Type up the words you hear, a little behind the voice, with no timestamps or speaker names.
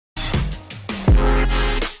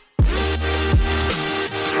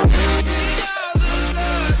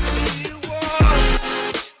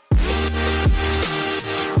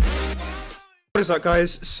What is up,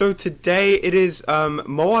 guys? So today it is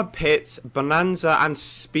Moab Pit, Bananza and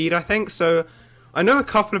Speed, I think. So I know a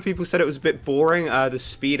couple of people said it was a bit boring, the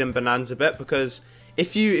Speed and Bananza bit, because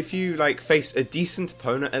if you like face a decent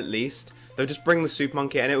opponent at least, they'll just bring the Super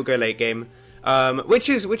Monkey and it will go late game, which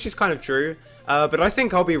is kind of true. But I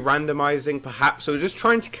think I'll be randomizing perhaps, or just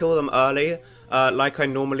trying to kill them early, like I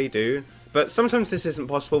normally do. But sometimes this isn't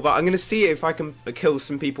possible. But I'm gonna see if I can kill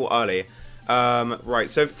some people early. Right,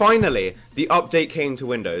 so finally, the update came to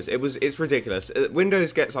Windows. It's ridiculous.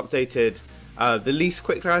 Windows gets updated the least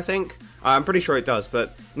quickly, I think. I'm pretty sure it does,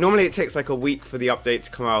 but normally it takes like a week for the update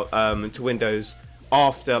to come out to Windows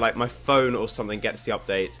after like my phone or something gets the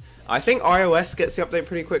update. I think iOS gets the update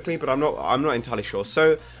pretty quickly, but I'm not entirely sure.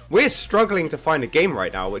 So we're struggling to find a game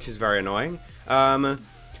right now, which is very annoying. To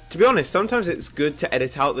be honest, sometimes it's good to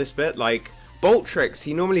edit out this bit, like Bolt Tricks,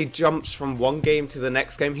 he normally jumps from one game to the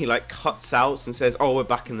next game. He like cuts out and says, oh, we're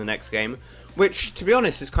back in the next game, which to be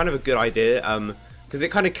honest is kind of a good idea, because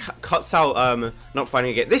it kind of cuts out not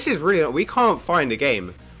finding a game. This is really, we can't find a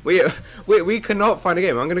game. We cannot find a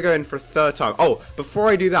game. I'm going to go in for a third time. Oh, before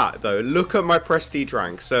I do that though, look at my prestige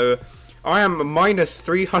rank. So I am minus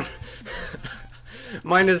 300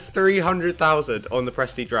 minus 300,000 on the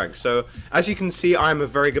prestige rank. So as you can see, I am a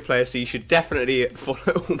very good player, so you should definitely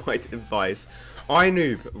follow all my advice.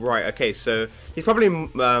 Noob, right, okay, so he's probably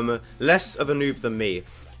less of a noob than me.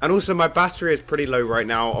 And also my battery is pretty low right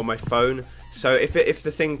now on my phone, so if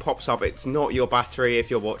the thing pops up, it's not your battery if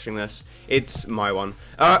you're watching this, it's my one.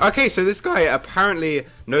 Okay, so this guy apparently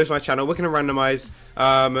knows my channel. We're going to randomize.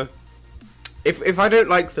 If I don't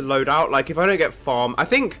like the loadout, like if I don't get farm, I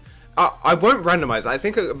think I won't randomize. I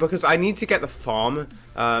think because I need to get the farm.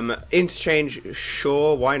 Interchange,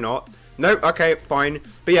 sure, why not? Nope, okay, fine.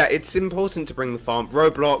 But yeah, it's important to bring the farm.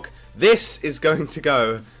 Roadblock, this is going to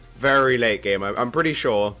go very late game, I'm pretty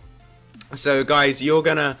sure. So guys, you're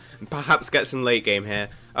gonna perhaps get some late game here.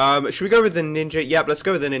 Should we go with the ninja? Yep, let's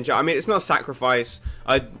go with the ninja. I mean, it's not a sacrifice.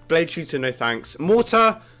 Blade shooter, no thanks.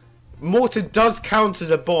 Mortar does count as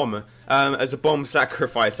a bomb. As a bomb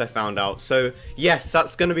sacrifice, I found out. So yes,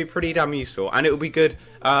 that's going to be pretty damn useful, and it will be good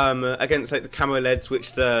against like the camo leads,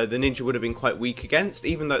 which the ninja would have been quite weak against,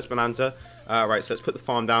 even though it's Bananza. Right, so let's put the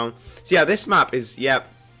farm down. So yeah, this map is, yeah,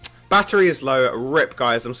 battery is low. Rip,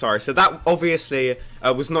 guys, I'm sorry. So that obviously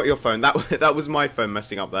was not your phone. That was my phone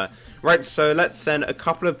messing up there. Right, so let's send a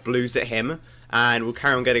couple of blues at him, and we'll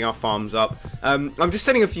carry on getting our farms up. I'm just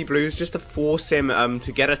sending a few blues just to force him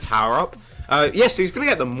to get a tower up. Yes, so he's going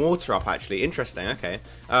to get the mortar up, actually. Interesting, okay.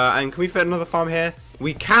 And can we fit another farm here?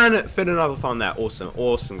 We can fit another farm there. Awesome,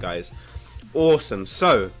 awesome, guys. Awesome.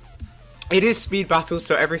 So, it is speed battles,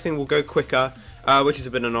 so everything will go quicker, which is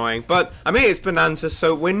a bit annoying. But, I mean, it's Bananza,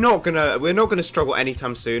 so we're not gonna struggle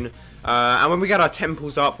anytime soon. And when we get our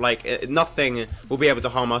temples up, like, nothing will be able to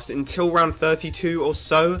harm us until round 32 or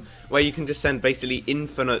so, where you can just send basically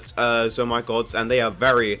infinite Zomai gods, and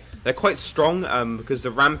they're quite strong, because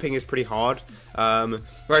the ramping is pretty hard.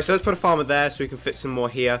 Right, so let's put a farmer there so we can fit some more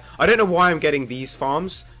here. I don't know why I'm getting these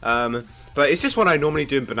farms, but it's just what I normally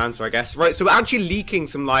do in Bananza, I guess. Right, so we're actually leaking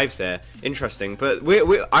some lives here. Interesting, but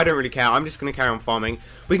I don't really care. I'm just going to carry on farming.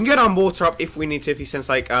 We can get our mortar up if we need to, if he sends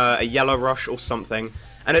like a yellow rush or something.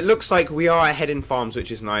 And it looks like we are ahead in farms,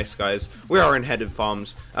 which is nice, guys. We are ahead in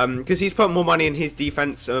farms, because he's put more money in his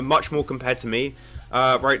defense, much more compared to me.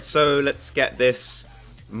 Right, so let's get this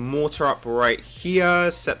mortar up right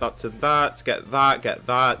here. Set that to that. Get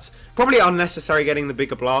that. Probably unnecessary getting the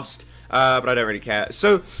bigger blast, but I don't really care.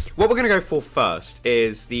 So what we're going to go for first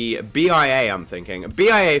is the BIA, I'm thinking.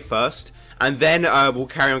 BIA first. And then we'll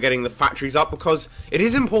carry on getting the factories up, because it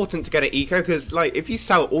is important to get an eco, because like if you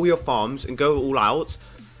sell all your farms and go all out,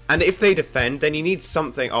 and if they defend, then you need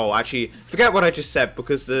something. Oh, actually, forget what I just said,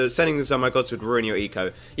 because sending the Zomai gods would ruin your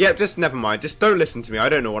eco. Yeah, just never mind. Just don't listen to me. I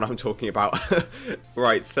don't know what I'm talking about.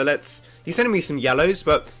 Right, so he's sending me some yellows,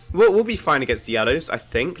 but we'll be fine against the yellows, I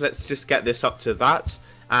think. Let's just get this up to that,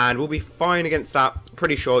 and we'll be fine against that,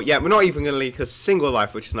 pretty sure. Yeah, we're not even going to leak a single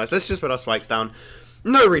life, which is nice. Let's just put our spikes down.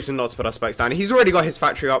 No reason not to put our spikes down. He's already got his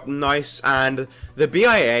factory up, nice, and the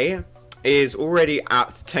BIA is already at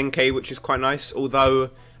 10k, which is quite nice, although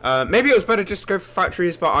maybe it was better just to go for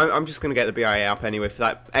factories, but I'm just going to get the BIA up anyway for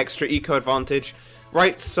that extra eco advantage.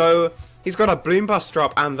 Right, so he's got a Bloon Buster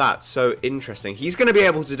up and that, so interesting. He's going to be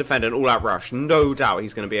able to defend an all-out rush, no doubt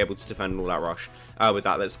he's going to be able to defend an all-out rush with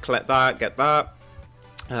that. Let's collect that, get that,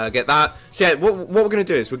 get that. So yeah, what we're going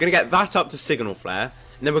to do is we're going to get that up to Signal Flare,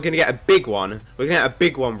 and then we're going to get a big one. We're going to get a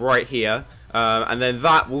big one right here, and then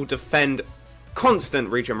that will defend constant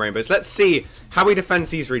regen rainbows. Let's see how he defends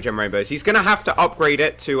these regen rainbows. He's going to have to upgrade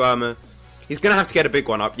it to He's going to have to get a big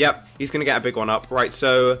one up. Yep, he's going to get a big one up. Right,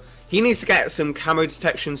 so he needs to get some camo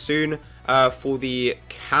detection soon for the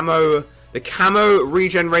camo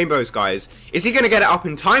regen rainbows, guys. Is he going to get it up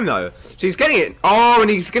in time, though? So he's getting it. Oh, and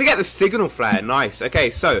he's going to get the signal flare. Nice. Okay,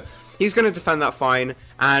 so he's going to defend that fine.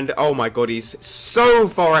 And, oh my god, he's so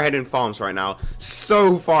far ahead in farms right now.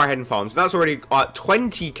 So far ahead in farms. That's already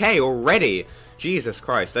 20k already. Jesus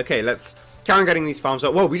Christ. Okay, let's carry on getting these farms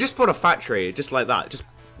up. Whoa, we just bought a factory, just like that. Just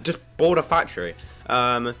bought a factory.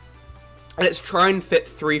 Let's try and fit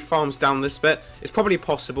 3 farms down this bit. It's probably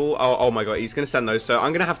possible. Oh my god, he's going to send those. So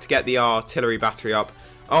I'm going to have to get the artillery battery up.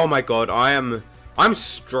 Oh my god, I'm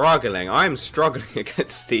struggling. I'm struggling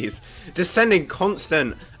against these. Just sending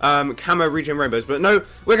constant camo regen rainbows. But no,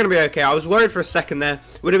 we're going to be okay. I was worried for a second there.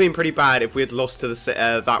 Would have been pretty bad if we had lost to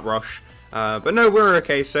the that rush. But no, we're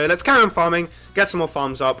okay. So let's carry on farming. Get some more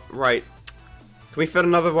farms up. Right. Can we fit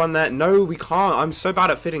another one there? No, we can't. I'm so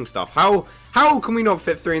bad at fitting stuff. How can we not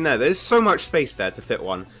fit 3 in there? There's so much space there to fit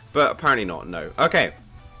one. But apparently not. No. Okay.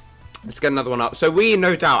 Let's get another one up. So we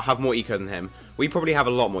no doubt have more eco than him. We probably have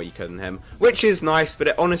a lot more eco than him, which is nice, but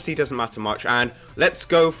it honestly doesn't matter much. And let's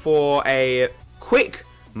go for a quick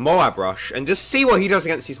Moab rush and just see what he does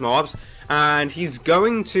against these Moabs. And he's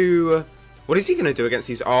going to... What is he going to do against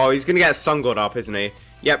these? Oh, he's going to get a Sun God up, isn't he?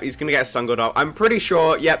 Yep, he's going to get a Sun God up. I'm pretty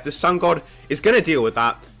sure, yep, the Sun God is going to deal with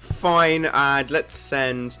that. Fine, and let's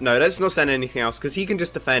send... No, let's not send anything else, because he can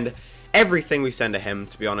just defend everything we send to him,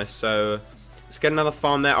 to be honest. So, let's get another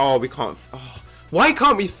farm there. Oh, we can't... Oh, why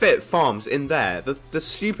can't we fit farms in there? The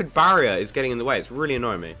stupid barrier is getting in the way. It's really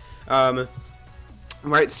annoying me.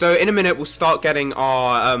 Right, so in a minute we'll start getting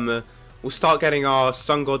our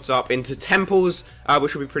sun gods up into temples,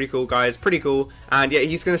 which will be pretty cool, guys. Pretty cool. And yeah,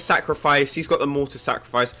 he's going to sacrifice. He's got the mortar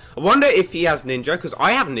sacrifice. I wonder if he has ninja, because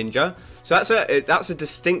I have ninja. So that's a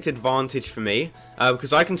distinct advantage for me,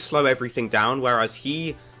 because I can slow everything down, whereas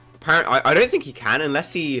he apparently I don't think he can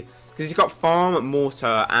unless he. Because he's got Farm,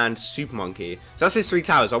 Mortar, and Super Monkey. So that's his 3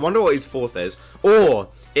 towers. I wonder what his 4th is. Or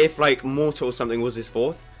if, like, Mortar or something was his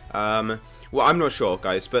 4th. Well, I'm not sure,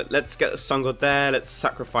 guys. But let's get the Sun God there. Let's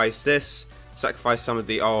sacrifice this. Sacrifice some of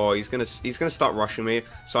the... Oh, he's gonna start rushing me.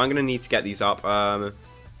 So I'm going to need to get these up. Oh,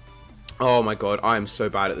 my God. I am so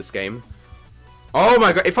bad at this game. Oh,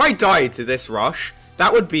 my God. If I died to this rush,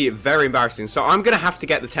 that would be very embarrassing. So I'm going to have to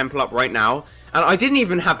get the temple up right now. And I didn't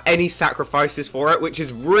even have any sacrifices for it, which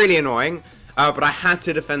is really annoying. But I had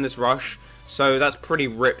to defend this rush. So that's pretty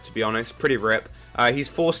rip, to be honest. Pretty rip. He's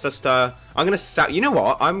forced us to... I'm going to... You know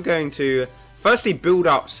what? I'm going to firstly build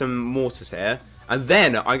up some mortars here. And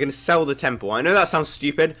then I'm going to sell the temple. I know that sounds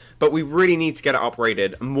stupid, but we really need to get it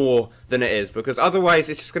upgraded more than it is. Because otherwise,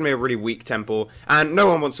 it's just going to be a really weak temple. And no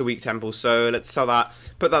one wants a weak temple, so let's sell that.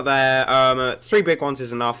 Put that there. 3 big ones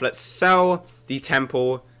is enough. Let's sell the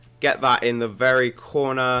temple. Get that in the very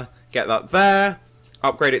corner. Get that there.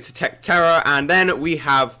 Upgrade it to Tech Terror. And then we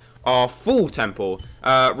have our full temple.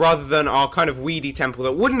 Rather than our kind of weedy temple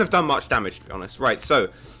that wouldn't have done much damage, to be honest. Right, so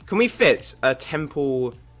can we fit a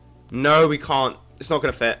temple? No, we can't. It's not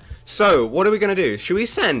going to fit. So, what are we going to do? Should we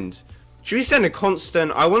send a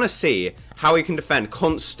constant... I want to see how we can defend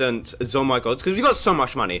constant Zombie Gods. Because we've got so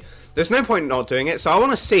much money. There's no point in not doing it. So, I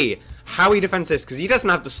want to see how he defends this. Because he doesn't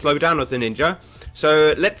have the slowdown of the ninja.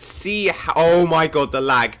 So, let's see how... Oh my god, the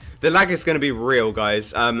lag. The lag is going to be real,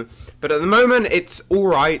 guys. But at the moment, it's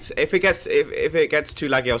alright. If it gets too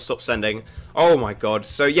laggy, I'll stop sending. Oh my god.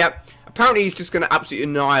 So, yep. Apparently, he's just going to absolutely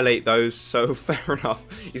annihilate those. So, fair enough.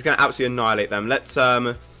 He's going to absolutely annihilate them. Let's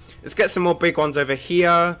get some more big ones over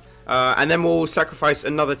here. And then we'll sacrifice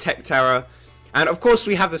another Tech Terror. And, of course,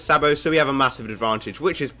 we have the Sabo, so we have a massive advantage.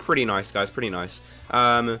 Which is pretty nice, guys. Pretty nice.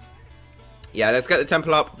 Yeah, let's get the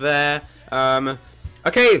temple up there.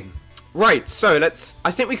 Okay. Right, so let's...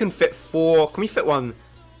 I think we can fit 4... Can we fit one?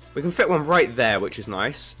 We can fit one right there, which is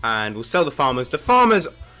nice. And we'll sell the farmers. The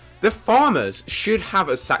farmers should have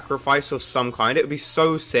a sacrifice of some kind. It would be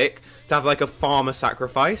so sick to have like a farmer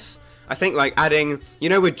sacrifice. I think like adding, you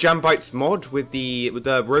know, with Jambite's mod with the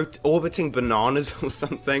orbiting bananas or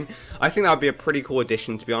something. I think that would be a pretty cool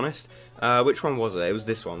addition, to be honest. Which one was it? It was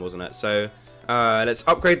this one, wasn't it? So let's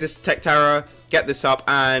upgrade this Tech Terror, get this up,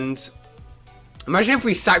 and imagine if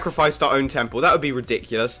we sacrificed our own temple. That would be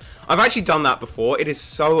ridiculous. I've actually done that before. It is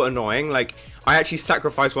so annoying. Like, I actually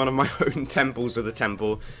sacrificed one of my own temples with a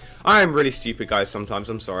temple. I am really stupid, guys, sometimes.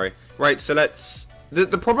 I'm sorry. Right, so let's...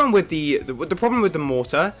 The problem with the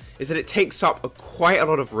mortar is that it takes up quite a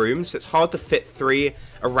lot of room, so it's hard to fit 3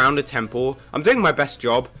 around a temple. I'm doing my best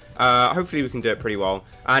job. Hopefully we can do it pretty well.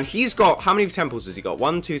 And he's got... How many temples has he got?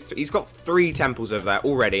 1, 2, 3... He's got 3 temples over there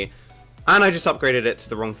already. And I just upgraded it to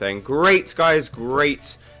the wrong thing. Great, guys,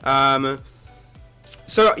 great.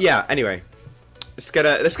 So yeah, anyway, let's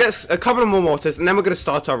get a couple of more mortars, and then we're gonna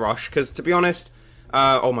start our rush. Because to be honest,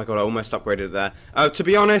 oh my god, I almost upgraded it there. To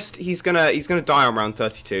be honest, he's gonna die on round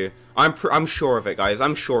 32. I'm sure of it, guys.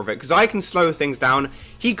 I'm sure of it, because I can slow things down.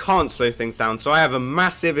 He can't slow things down, so I have a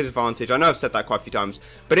massive advantage. I know I've said that quite a few times,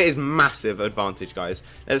 but it is massive advantage, guys.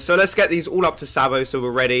 So let's get these all up to Sabo, so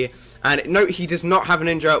we're ready. And no, he does not have a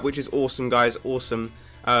ninja, which is awesome, guys. Awesome.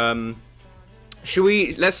 Let's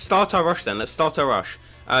start our rush then. Let's start our rush.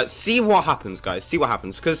 See what happens, guys. See what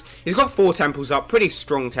happens, because he's got 4 temples up, pretty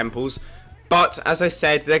strong temples. But, as I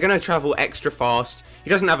said, they're going to travel extra fast. He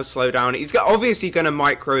doesn't have a slowdown. He's obviously going to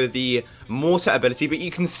micro the mortar ability, but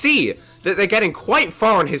you can see that they're getting quite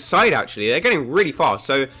far on his side, actually. They're getting really fast.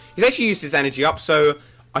 So, he's actually used his energy up. So,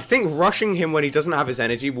 I think rushing him when he doesn't have his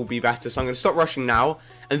energy will be better. So, I'm going to stop rushing now,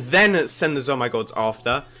 and then send the Oh My Gods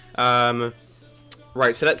after.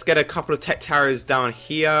 Right, so let's get a couple of tech towers down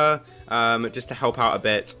here, just to help out a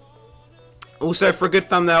bit. Also, for a good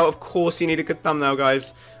thumbnail, of course you need a good thumbnail,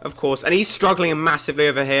 guys. Of course. And he's struggling massively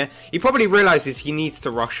over here. He probably realizes he needs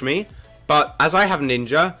to rush me. But as I have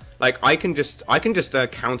ninja, like, I can just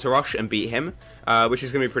counter rush and beat him. Which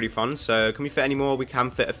is going to be pretty fun. So, can we fit any more? We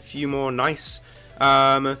can fit a few more. Nice.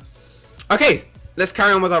 Okay, let's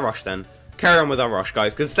carry on with our rush then. Carry on with our rush,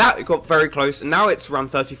 guys. Because that got very close. And now it's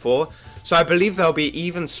round 34. So I believe they'll be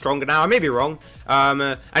even stronger now. I may be wrong.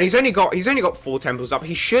 And he's only got 4 temples up.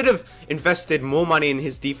 He should have invested more money in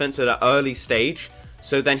his defense at an early stage,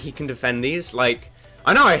 so then he can defend these. Like,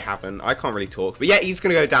 I know I haven't. I can't really talk. But yeah, he's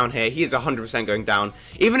going to go down here. He is 100% going down.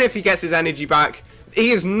 Even if he gets his energy back,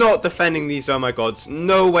 he is not defending these Oh My Gods.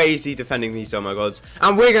 No way is he defending these Oh My Gods.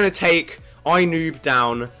 And we're going to take iNoob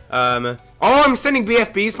down. Oh, I'm sending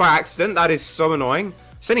BFBs by accident. That is so annoying.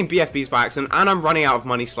 Sending BFBs by accident, and I'm running out of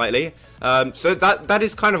money slightly. So that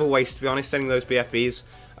is kind of a waste, to be honest, sending those BFBs.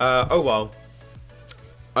 Oh well.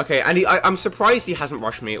 Okay, and I'm surprised he hasn't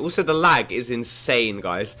rushed me. Also, the lag is insane,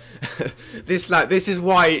 guys. This is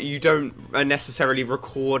why you don't necessarily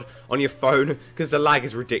record on your phone, because the lag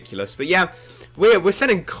is ridiculous. But yeah, we're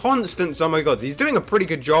sending constant Oh My Gods. He's doing a pretty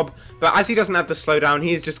good job, but as he doesn't have to slow down,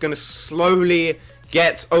 he is just going to slowly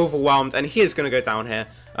get overwhelmed, and he is going to go down here.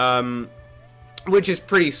 Which is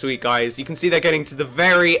pretty sweet, guys. You can see they're getting to the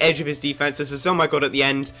very edge of his defense. This is Oh My God at the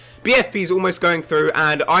end. BFP is almost going through,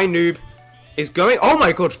 and iNoob is going... Oh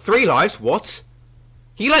my god, 3 lives? What?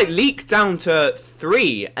 He, like, leaked down to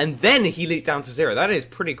 3, and then he leaked down to 0. That is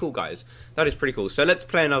pretty cool, guys. That is pretty cool. So let's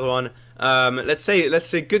play another one. Let's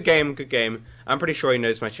say good game, good game. I'm pretty sure he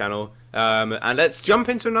knows my channel. And let's jump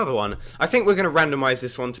into another one. I think we're going to randomize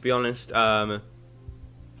this one, to be honest.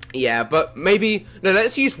 Yeah, but maybe... No,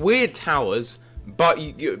 let's use weird towers. But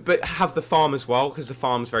but have the farm as well, because the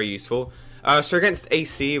farm's very useful. So against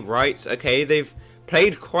AC, right? Okay, they've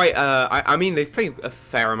played quite. I mean, they've played a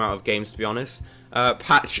fair amount of games, to be honest.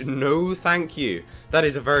 Patch, no, thank you. That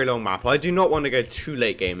is a very long map. I do not want to go too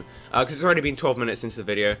late game, because it's already been 12 minutes into the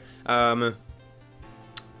video. Inkblot,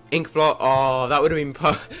 oh, that would have been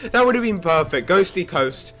that would have been perfect. Ghostly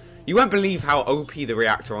Coast. You won't believe how OP the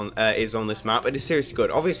reactor is on this map. It is seriously good.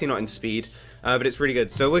 Obviously not in speed. But it's really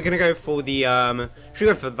good. So we're going to go for the, should we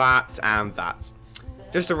go for that and that.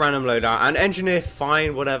 Just a random loadout. And engineer,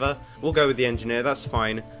 fine, whatever. We'll go with the engineer, that's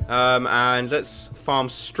fine. And let's farm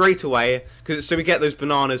straight away. So we get those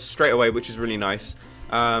bananas straight away, which is really nice.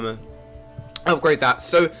 Upgrade that.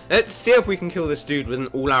 So let's see if we can kill this dude with an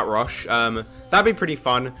all-out rush. That'd be pretty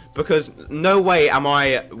fun, because no way am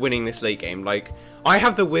I winning this late game. Like, I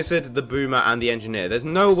have the wizard, the boomer, and the engineer. There's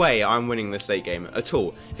no way I'm winning this late game at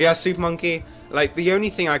all. If he has super monkey, like, the only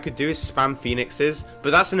thing I could do is spam phoenixes,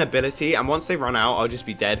 but that's an ability, and once they run out, I'll just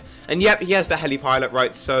be dead. And yep, he has the heli pilot,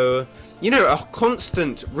 right? So, you know, a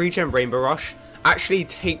constant regen rainbow rush actually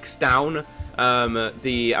takes down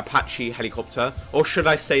the Apache helicopter, or should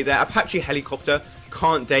I say the Apache helicopter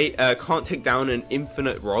can't take down an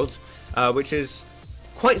infinite rod, which is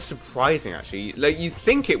quite surprising, actually. Like, you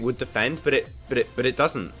think it would defend, but it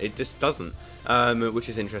doesn't. It just doesn't, which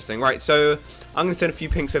is interesting. Right, so I'm gonna send a few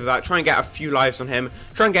pinks over that, try and get a few lives on him,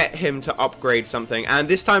 try and get him to upgrade something, and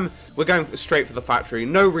this time we're going straight for the factory.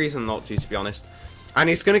 No reason not to be honest. And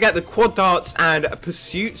he's gonna get the quad darts and a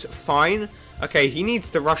pursuit. Fine. Okay, he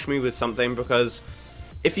needs to rush me with something, because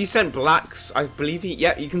if he sent blacks, I believe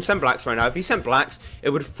yeah, you can send blacks right now. If he sent blacks,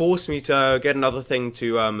 it would force me to get another thing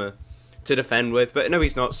to defend with, but no,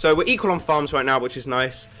 he's not. So we're equal on farms right now, which is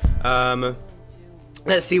nice.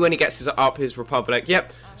 Let's see when he gets his Republic.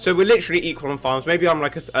 Yep, so we're literally equal on farms. Maybe I'm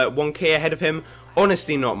like 1k ahead of him.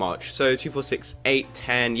 Honestly, not much. So 2, 4, 6, 8,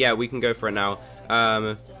 10. Yeah, we can go for it now.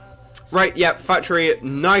 Right, yeah, factory,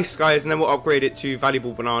 nice, guys, and then we'll upgrade it to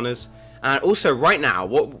valuable bananas. And also, right now,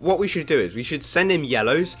 what we should do is we should send him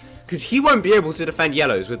yellows, because he won't be able to defend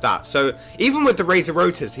yellows with that. So even with the Razor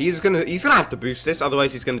Rotors, he's gonna have to boost this,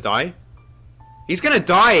 otherwise he's gonna die. He's gonna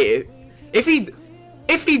die if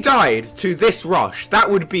he died to this rush. That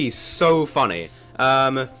would be so funny.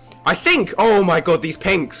 I think. Oh my god, these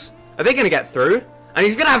pinks, are they gonna get through? And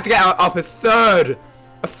he's gonna have to get up a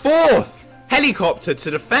fourth helicopter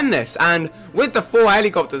to defend this. And with the 4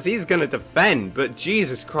 helicopters, he's gonna defend. But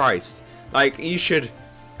Jesus Christ, like, you should.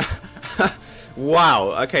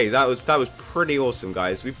 Wow. Okay, that was pretty awesome,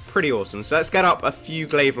 guys. Pretty awesome. So let's get up a few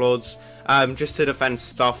Glaive Lords, just to defend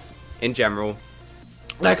stuff in general,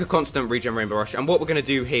 like a constant regen Rainbow Rush. And what we're gonna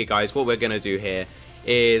do here, guys,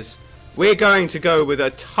 is we're going to go with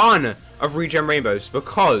a ton of regen Rainbows,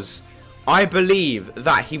 because I believe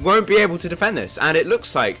that he won't be able to defend this, and it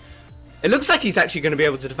looks like he's actually going to be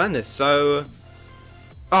able to defend this. So,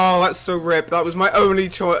 oh, that's so rip. That was my only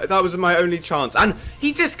choice. That was my only chance, and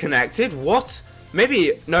he disconnected. What?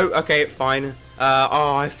 Maybe no. Okay, fine.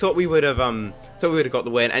 Oh, I thought we would have got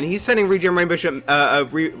the win, and he's sending regen rainbows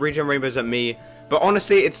at me. But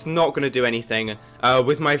honestly, it's not going to do anything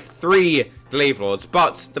with my 3 Glaive Lords.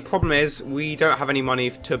 But the problem is, we don't have any money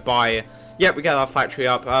to buy. Yep, we get our factory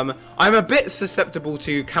up. I'm a bit susceptible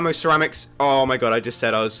to camo ceramics. Oh my god, I just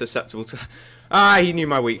said I was susceptible to. He knew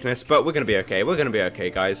my weakness, but we're gonna be okay. We're gonna be okay,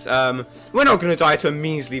 guys. We're not gonna die to a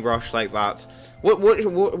measly rush like that.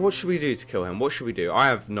 What should we do to kill him? What should we do? I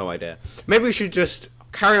have no idea. Maybe we should just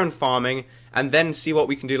carry on farming and then see what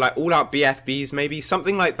we can do, like all-out BFBs, maybe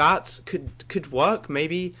something like that could work.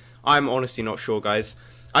 Maybe, I'm honestly not sure, guys.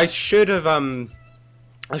 I should have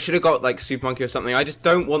got like Super Monkey or something. I just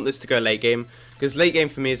don't want this to go late game, because late game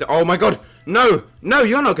for me is, oh my god, no,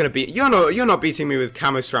 you're not gonna beat, you're not beating me with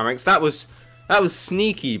camo ceramics. That was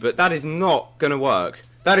sneaky, but that is not gonna work.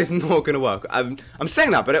 That is not gonna work. I'm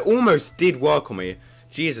saying that, but it almost did work on me.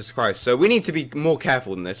 Jesus Christ. So we need to be more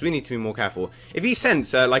careful than this. We need to be more careful. If he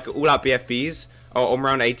sends like all-out BFBs on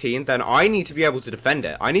round 18, then I need to be able to defend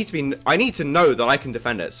it. I need to know that I can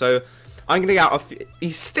defend it. So I'm gonna get out.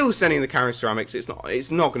 He's still sending the camo ceramics.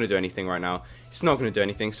 It's not gonna do anything right now. It's not gonna do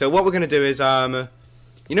anything. So what we're gonna do is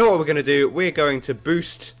you know what we're gonna do? We're going to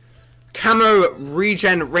boost camo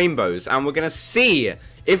regen rainbows, and we're gonna see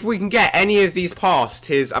if we can get any of these past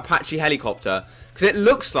his Apache helicopter, because it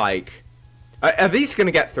looks like are these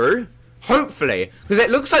gonna get through? Hopefully, because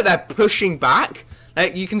it looks like they're pushing back.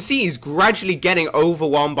 Like, you can see he's gradually getting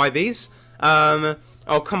overwhelmed by these.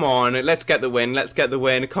 Oh, come on. Let's get the win. Let's get the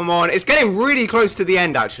win. Come on. It's getting really close to the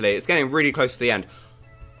end, actually. It's getting really close to the end.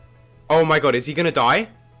 Oh, my God. Is he going to die?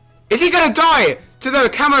 Is he going to die to the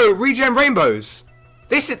camo regen rainbows?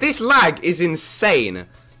 This lag is insane.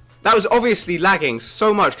 That was obviously lagging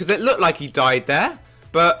so much, because it looked like he died there.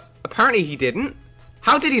 But apparently he didn't.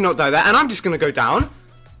 How did he not die there? And I'm just going to go down.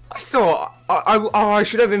 I thought I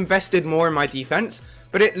should have invested more in my defense,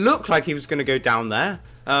 but it looked like he was going to go down there.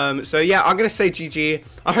 So yeah, I'm going to say GG.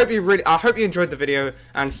 I hope you enjoyed the video,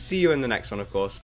 and see you in the next one, of course.